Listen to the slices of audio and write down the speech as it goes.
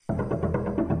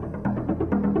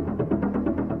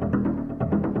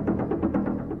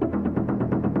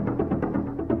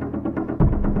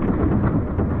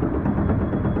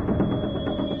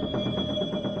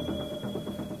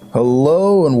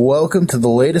Hello and welcome to the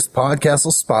latest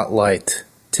PodCastle Spotlight.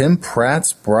 Tim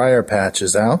Pratt's Briarpatch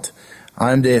is out.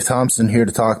 I'm Dave Thompson here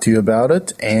to talk to you about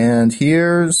it, and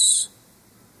here's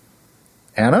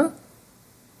Anna?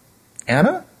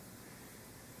 Anna?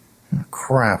 Oh,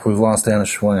 crap, we've lost Anna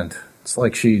Schwind. It's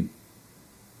like she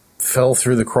fell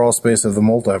through the crawl space of the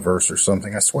multiverse or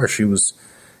something. I swear she was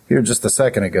here just a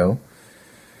second ago.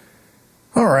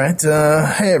 Alright,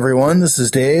 hey everyone, this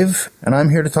is Dave, and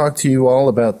I'm here to talk to you all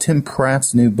about Tim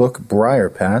Pratt's new book,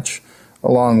 Briarpatch,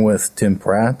 along with Tim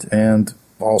Pratt and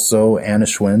also Anna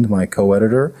Schwind, my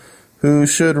co-editor, who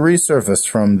should resurface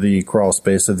from the crawl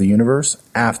space of the universe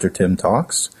after Tim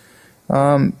talks.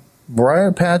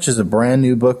 Briarpatch is a brand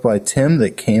new book by Tim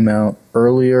that came out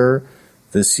earlier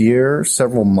this year,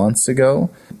 several months ago.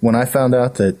 When I found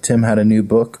out that Tim had a new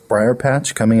book,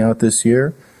 Briarpatch, coming out this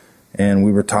year, and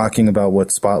we were talking about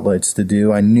what spotlights to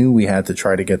do, I knew we had to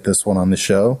try to get this one on the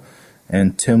show,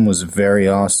 and Tim was very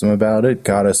awesome about it,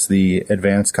 got us the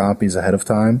advanced copies ahead of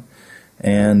time,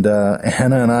 and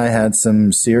Anna and I had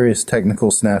some serious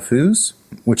technical snafus,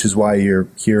 which is why you're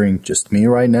hearing just me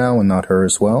right now and not her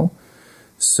as well.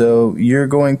 So you're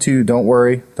going to, don't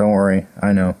worry,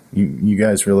 I know, you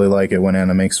guys really like it when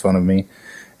Anna makes fun of me,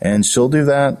 and she'll do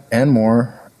that and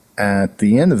more at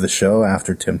the end of the show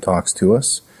after Tim talks to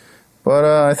us. But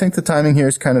I think the timing here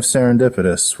is kind of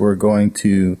serendipitous. We're going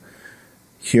to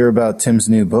hear about Tim's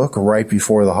new book right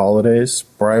before the holidays.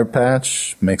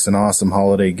 Briarpatch makes an awesome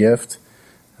holiday gift.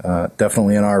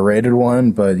 Definitely an R-rated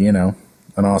one, but, you know,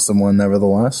 an awesome one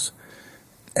nevertheless.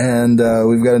 And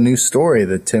we've got a new story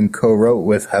that Tim co-wrote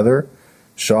with Heather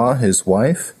Shaw, his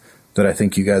wife, that I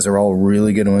think you guys are all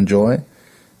really going to enjoy.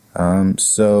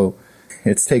 So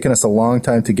it's taken us a long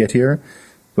time to get here,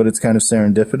 but it's kind of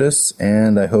serendipitous,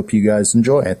 and I hope you guys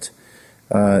enjoy it.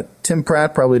 Tim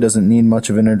Pratt probably doesn't need much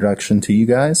of an introduction to you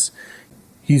guys.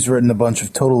 He's written a bunch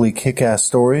of totally kick-ass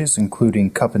stories, including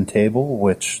Cup and Table,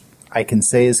 which I can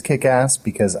say is kick-ass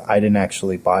because I didn't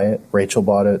actually buy it. Rachel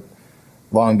bought it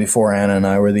long before Anna and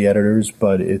I were the editors,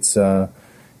 but it's, if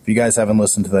you guys haven't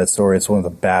listened to that story, it's one of the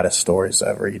baddest stories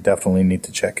ever. You definitely need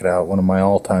to check it out. One of my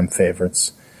all-time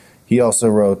favorites. He also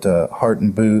wrote Heart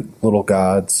and Boot, Little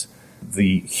Gods,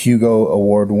 the Hugo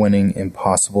Award-winning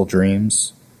Impossible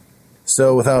Dreams.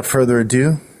 So without further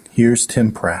ado, here's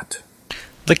Tim Pratt.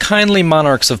 The kindly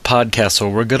monarchs of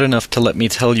PodCastle were good enough to let me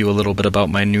tell you a little bit about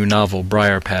my new novel,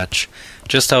 Briarpatch,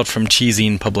 just out from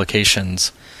Cheesine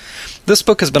Publications. This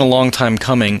book has been a long time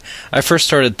coming. I first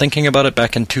started thinking about it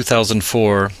back in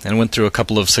 2004 and went through a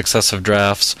couple of successive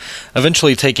drafts,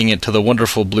 eventually taking it to the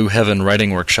wonderful Blue Heaven writing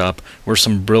workshop, where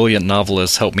some brilliant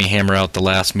novelists helped me hammer out the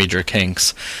last major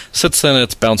kinks. Since then,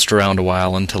 it's bounced around a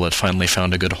while until it finally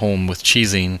found a good home with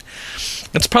Cheesine.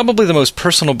 It's probably the most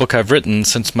personal book I've written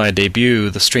since my debut,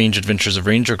 The Strange Adventures of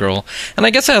Ranger Girl, and I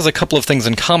guess it has a couple of things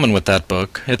in common with that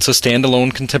book. It's a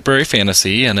standalone contemporary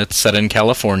fantasy, and it's set in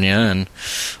California, and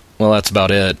well, that's about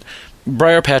it.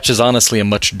 Briarpatch is honestly a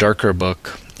much darker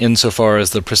book, insofar as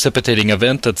the precipitating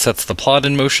event that sets the plot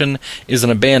in motion is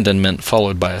an abandonment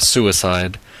followed by a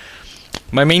suicide.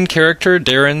 My main character,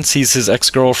 Darren, sees his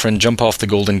ex-girlfriend jump off the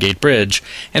Golden Gate Bridge,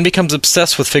 and becomes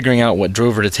obsessed with figuring out what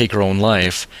drove her to take her own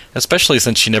life, especially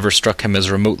since she never struck him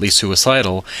as remotely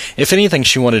suicidal. If anything,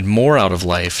 she wanted more out of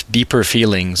life, deeper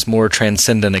feelings, more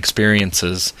transcendent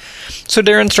experiences. So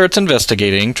Darren starts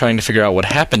investigating, trying to figure out what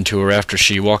happened to her after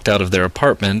she walked out of their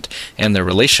apartment and their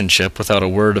relationship without a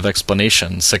word of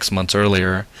explanation 6 months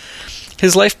earlier.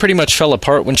 His life pretty much fell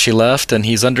apart when she left, and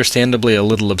he's understandably a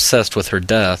little obsessed with her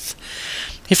death.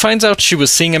 He finds out she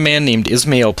was seeing a man named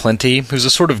Ismael Plenty, who's a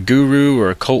sort of guru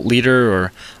or cult leader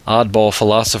or oddball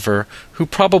philosopher who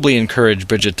probably encouraged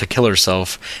Bridget to kill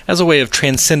herself as a way of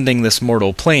transcending this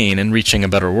mortal plane and reaching a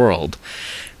better world.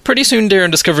 Pretty soon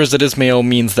Darren discovers that Ismael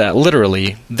means that,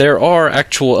 literally, there are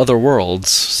actual other worlds,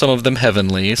 some of them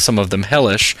heavenly, some of them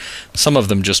hellish, some of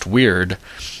them just weird.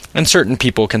 And certain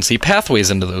people can see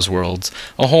pathways into those worlds,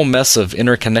 a whole mess of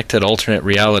interconnected alternate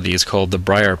realities called the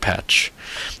Briarpatch.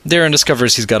 Darren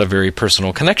discovers he's got a very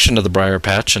personal connection to the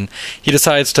Briarpatch, and he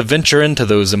decides to venture into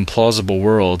those implausible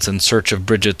worlds in search of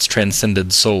Bridget's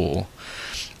transcended soul.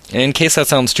 In case that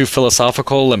sounds too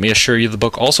philosophical, let me assure you the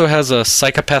book also has a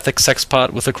psychopathic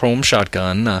sexpot with a chrome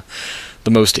shotgun, the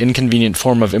most inconvenient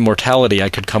form of immortality I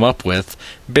could come up with,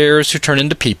 bears who turn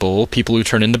into people, people who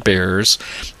turn into bears,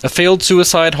 a failed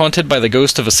suicide haunted by the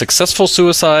ghost of a successful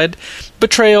suicide,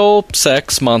 betrayal,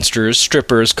 sex, monsters,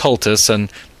 strippers, cultists,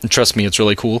 and trust me, it's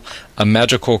really cool, a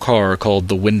magical car called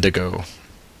the Wendigo.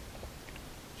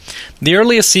 The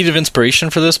earliest seed of inspiration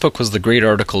for this book was the great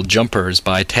article Jumpers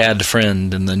by Tad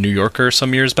Friend in the New Yorker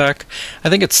some years back. I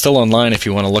think it's still online if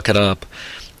you want to look it up.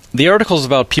 The article's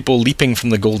about people leaping from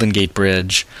the Golden Gate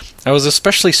Bridge. I was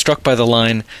especially struck by the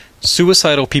line,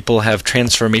 "Suicidal people have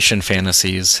transformation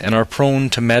fantasies and are prone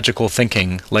to magical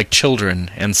thinking, like children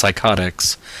and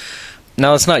psychotics."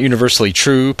 Now, it's not universally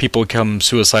true. People become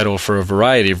suicidal for a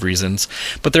variety of reasons,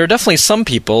 but there are definitely some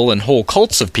people, and whole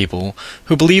cults of people,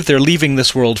 who believe they're leaving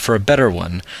this world for a better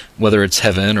one, whether it's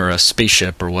heaven or a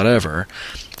spaceship or whatever.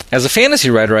 As a fantasy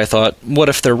writer, I thought, what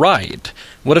if they're right?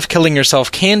 What if killing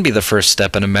yourself can be the first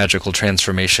step in a magical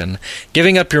transformation,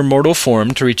 giving up your mortal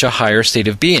form to reach a higher state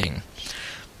of being?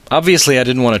 Obviously, I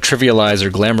didn't want to trivialize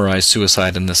or glamorize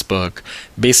suicide in this book.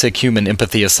 Basic human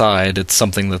empathy aside, it's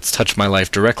something that's touched my life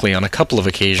directly on a couple of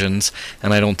occasions,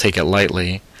 and I don't take it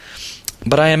lightly.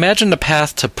 But I imagined a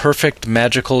path to perfect,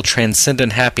 magical,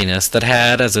 transcendent happiness that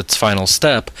had, as its final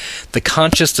step, the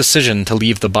conscious decision to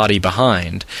leave the body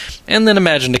behind, and then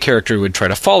imagined a character who would try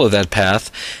to follow that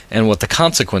path, and what the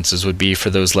consequences would be for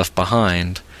those left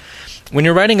behind. When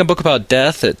you're writing a book about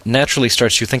death, it naturally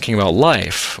starts you thinking about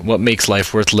life, what makes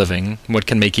life worth living, what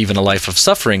can make even a life of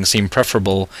suffering seem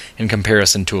preferable in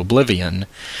comparison to oblivion.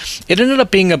 It ended up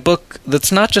being a book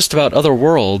that's not just about other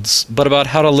worlds, but about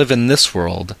how to live in this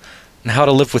world, and how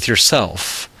to live with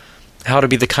yourself, how to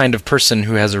be the kind of person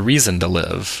who has a reason to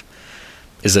live.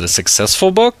 Is it a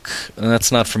successful book?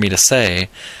 That's not for me to say,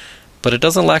 but it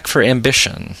doesn't lack for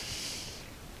ambition.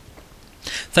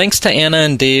 Thanks to Anna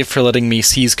and Dave for letting me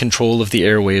seize control of the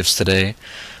airwaves today,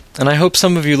 and I hope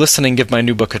some of you listening give my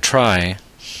new book a try.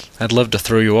 I'd love to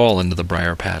throw you all into the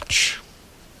Briarpatch.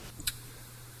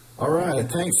 All right,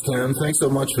 thanks, Tim. Thanks so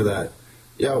much for that.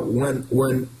 Yeah, when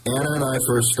Anna and I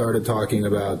first started talking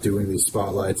about doing these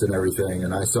spotlights and everything,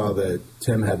 and I saw that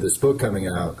Tim had this book coming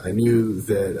out, I knew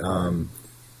that,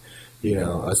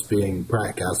 us being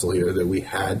PodCastle here, that we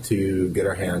had to get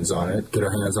our hands on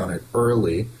it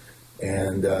early,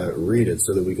 and read it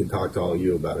so that we can talk to all of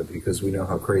you about it, because we know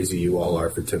how crazy you all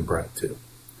are for Tim Pratt, too.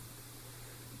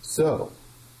 So,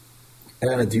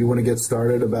 Anna, do you want to get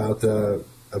started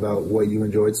about what you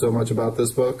enjoyed so much about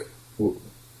this book?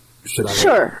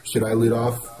 Sure. Should I lead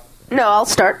off? No, I'll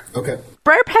start. Okay.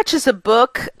 Briarpatch is a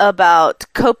book about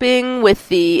coping with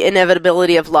the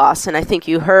inevitability of loss, and I think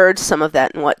you heard some of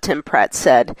that in what Tim Pratt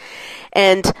said.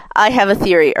 And I have a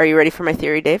theory. Are you ready for my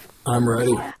theory, Dave? I'm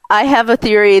ready. I have a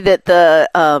theory that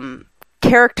the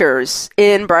characters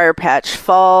in Briarpatch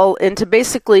fall into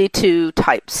basically two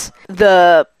types.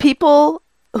 The people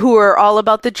who are all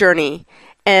about the journey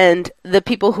and the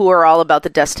people who are all about the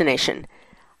destination.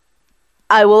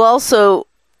 I will also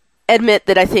admit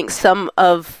that I think some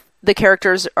of the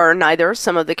characters are neither.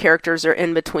 Some of the characters are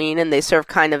in between, and they serve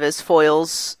kind of as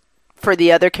foils for the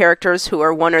other characters who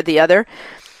are one or the other.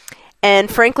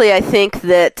 And frankly, I think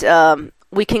that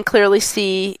we can clearly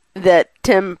see that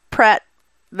Tim Pratt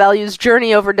values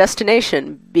journey over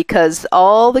destination, because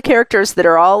all the characters that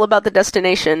are all about the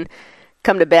destination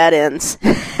come to bad ends,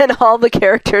 and all the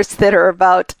characters that are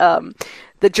about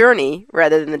the journey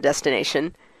rather than the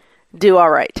destination do all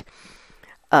right.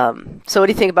 So what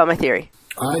do you think about my theory?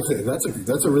 I think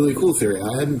that's a really cool theory.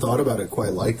 I hadn't thought about it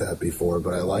quite like that before,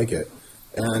 but I like it.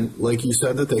 And like you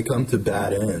said, that they come to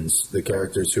bad ends, the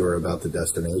characters who are about the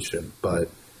destination, but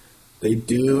they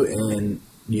do in,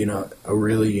 a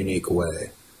really unique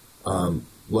way.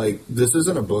 Like, this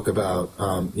isn't a book about,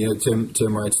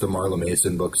 Tim writes the Marla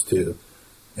Mason books too.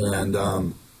 And,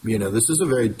 this is a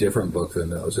very different book than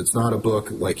those. It's not a book,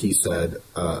 like he said,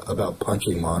 about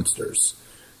punching monsters.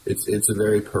 It's a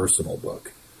very personal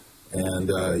book. And,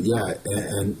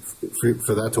 and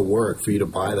for that to work, for you to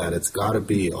buy that, it's got to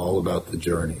be all about the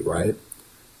journey, right?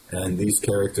 And these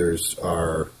characters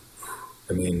are,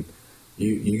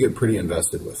 you get pretty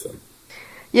invested with them.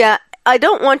 Yeah, I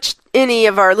don't want any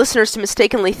of our listeners to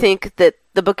mistakenly think that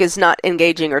the book is not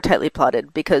engaging or tightly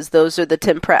plotted, because those are the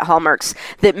Tim Pratt hallmarks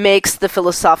that makes the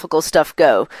philosophical stuff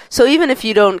go. So even if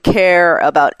you don't care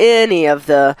about any of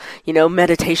the,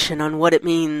 meditation on what it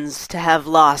means to have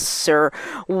loss, or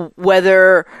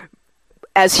whether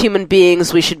as human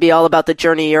beings we should be all about the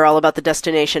journey or all about the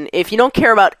destination, if you don't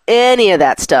care about any of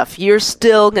that stuff, you're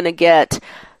still going to get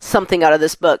something out of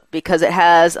this book, because it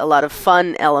has a lot of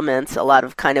fun elements, a lot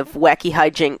of kind of wacky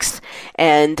hijinks,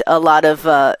 and a lot of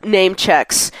name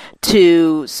checks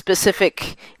to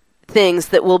specific things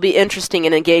that will be interesting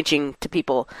and engaging to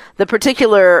people. The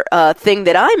particular thing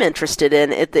that I'm interested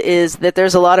in is that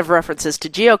there's a lot of references to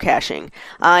geocaching.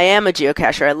 I am a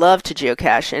geocacher. I love to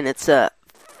geocache, and it's a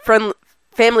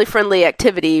family-friendly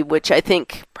activity, which I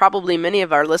think probably many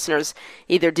of our listeners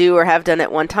either do or have done at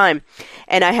one time.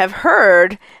 And I have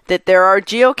heard that there are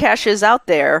geocaches out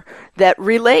there that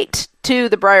relate to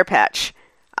the Briarpatch.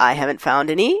 I haven't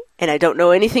found any, and I don't know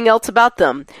anything else about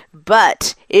them.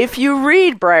 But if you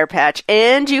read Briarpatch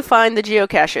and you find the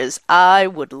geocaches, I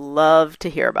would love to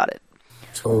hear about it.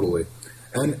 Totally.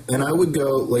 And I would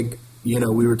go, like, we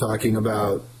were talking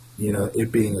about,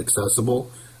 it being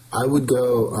accessible. I would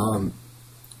go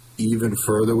even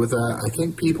further with that. I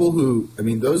think people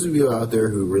those of you out there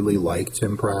who really like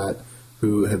Tim Pratt,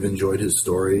 who have enjoyed his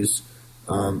stories,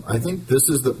 I think this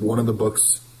is one of the books.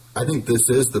 I think this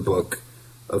is the book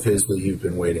of his that you've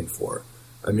been waiting for.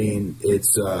 I mean, it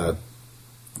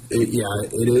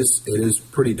is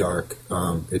pretty dark.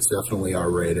 It's definitely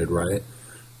R-rated, right?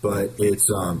 But it's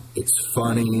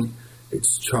funny,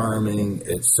 it's charming,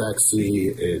 it's sexy,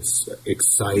 it's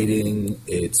exciting,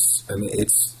 it's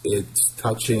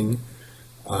touching.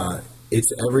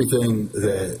 It's everything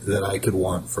that I could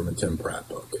want from a Tim Pratt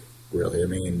book. Really, I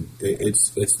mean,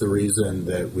 it's the reason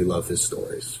that we love his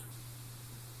stories.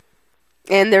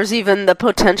 And there's even the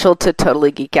potential to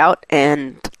totally geek out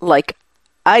and, like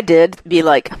I did, be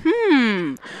like,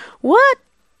 what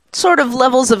sort of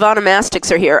levels of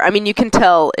onomastics are here? I mean, you can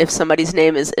tell if somebody's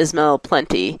name is Ismail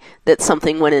Plenty that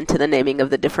something went into the naming of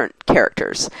the different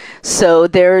characters. So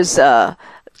there's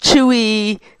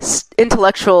chewy,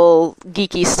 intellectual,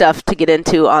 geeky stuff to get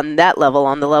into on that level,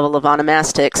 on the level of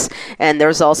onomastics. And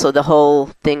there's also the whole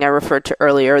thing I referred to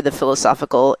earlier, the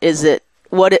philosophical.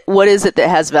 What is it that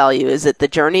has value? Is it the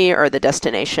journey or the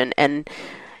destination? And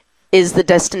is the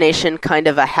destination kind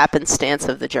of a happenstance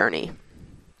of the journey?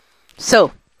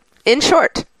 So, in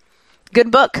short,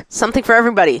 good book. Something for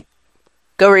everybody.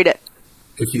 Go read it.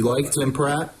 If you like Tim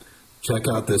Pratt, check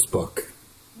out this book.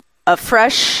 A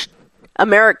fresh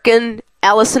American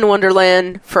Alice in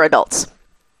Wonderland for adults.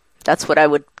 That's what I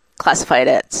would classify it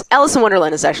as. Alice in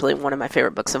Wonderland is actually one of my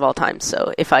favorite books of all time.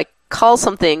 So if I call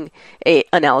something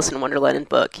an Alice in Wonderland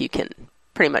book, you can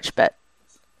pretty much bet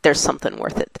there's something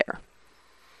worth it there.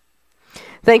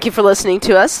 Thank you for listening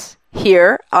to us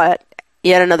here at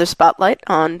yet another Spotlight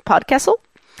on PodCastle.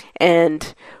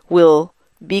 And we'll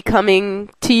be coming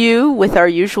to you with our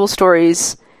usual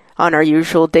stories on our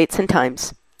usual dates and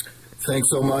times. Thanks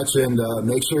so much, and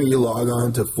make sure you log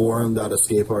on to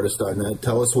forum.escapeartist.net.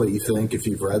 Tell us what you think if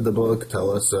you've read the book.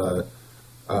 Tell us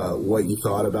what you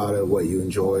thought about it, what you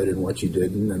enjoyed, and what you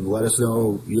didn't, and let us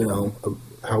know,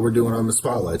 how we're doing on the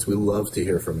spotlights. We love to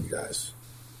hear from you guys.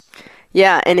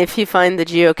 Yeah, and if you find the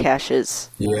geocaches,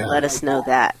 let us know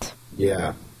that.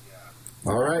 Yeah.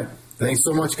 All right. Thanks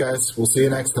so much, guys. We'll see you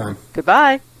next time.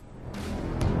 Goodbye.